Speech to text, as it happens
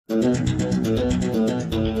I'm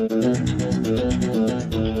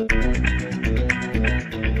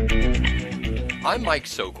Mike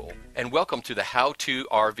Sokol, and welcome to the How To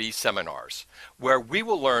RV Seminars, where we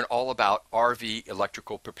will learn all about RV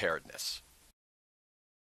electrical preparedness.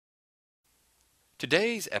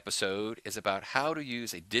 Today's episode is about how to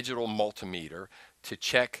use a digital multimeter to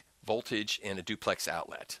check voltage in a duplex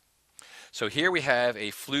outlet. So here we have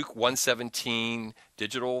a Fluke 117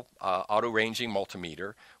 digital auto ranging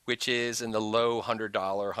multimeter, which is in the low $100,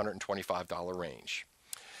 $125 range.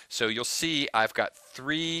 So you'll see I've got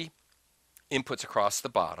three inputs across the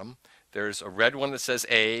bottom. There's a red one that says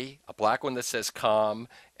A, black one that says COM,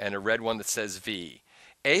 and a red one that says V.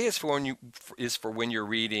 A is for when you're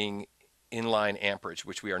reading inline amperage,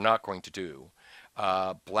 which we are not going to do.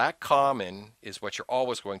 Black common is what you're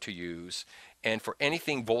always going to use, and for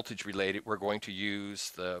anything voltage related, we're going to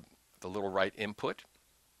use the little right input.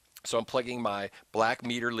 So I'm plugging my black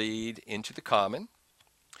meter lead into the common,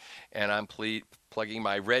 and I'm plugging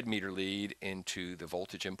my red meter lead into the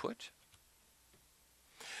voltage input.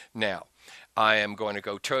 Now, I am going to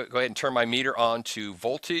go ahead and turn my meter on to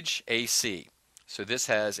voltage AC. So this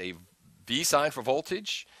has a V sign for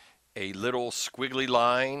voltage, a little squiggly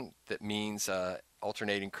line that means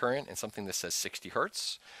alternating current, and something that says 60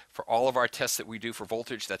 Hertz. For all of our tests that we do for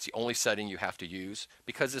voltage, that's the only setting you have to use.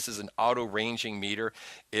 Because this is an auto ranging meter,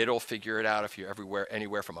 it'll figure it out if you're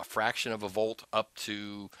anywhere from a fraction of a volt up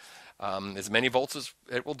to as many volts as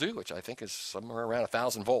it will do, which I think is somewhere around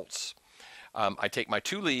 1,000 volts. I take my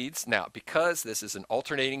two leads. Now, because this is an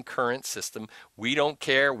alternating current system, we don't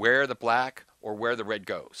care where the black or where the red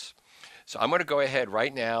goes. So I'm going to go ahead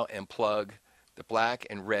right now and plug the black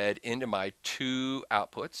and red into my two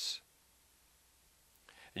outputs.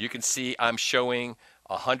 You can see I'm showing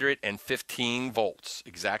 115 volts,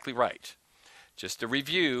 exactly right. Just to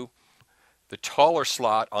review, the taller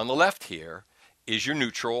slot on the left here is your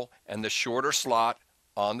neutral, and the shorter slot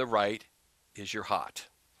on the right is your hot.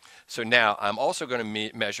 So now I'm also going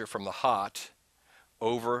to measure from the hot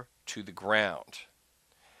over to the ground.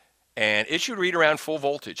 And it should read around full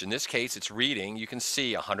voltage. In this case, it's reading, you can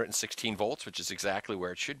see 116 volts, which is exactly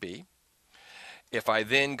where it should be. If I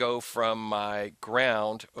then go from my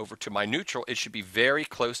ground over to my neutral, it should be very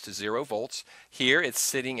close to 0 volts. Here it's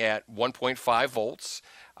sitting at 1.5 volts.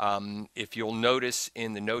 If you'll notice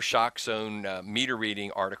in the No Shock Zone meter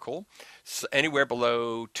reading article, anywhere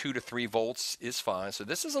below 2 to 3 volts is fine. So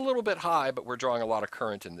this is a little bit high, but we're drawing a lot of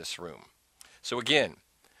current in this room. So again,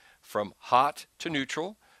 from hot to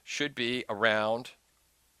neutral should be around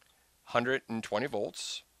 120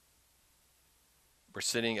 volts. We're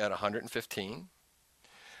sitting at 115.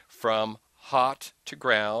 From hot to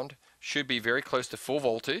ground should be very close to full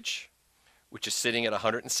voltage, which is sitting at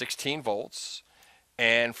 116 volts.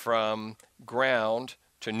 And from ground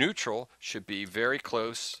to neutral should be very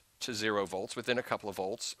close to 0 volts, within a couple of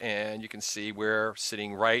volts. And you can see we're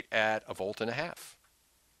sitting right at 1.5 volts.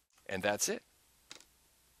 And that's it.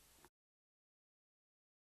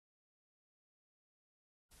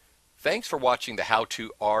 Thanks for watching the How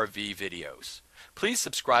To RV videos. Please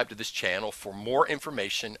subscribe to this channel for more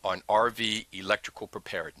information on RV electrical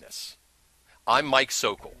preparedness. I'm Mike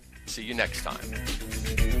Sokol. See you next time.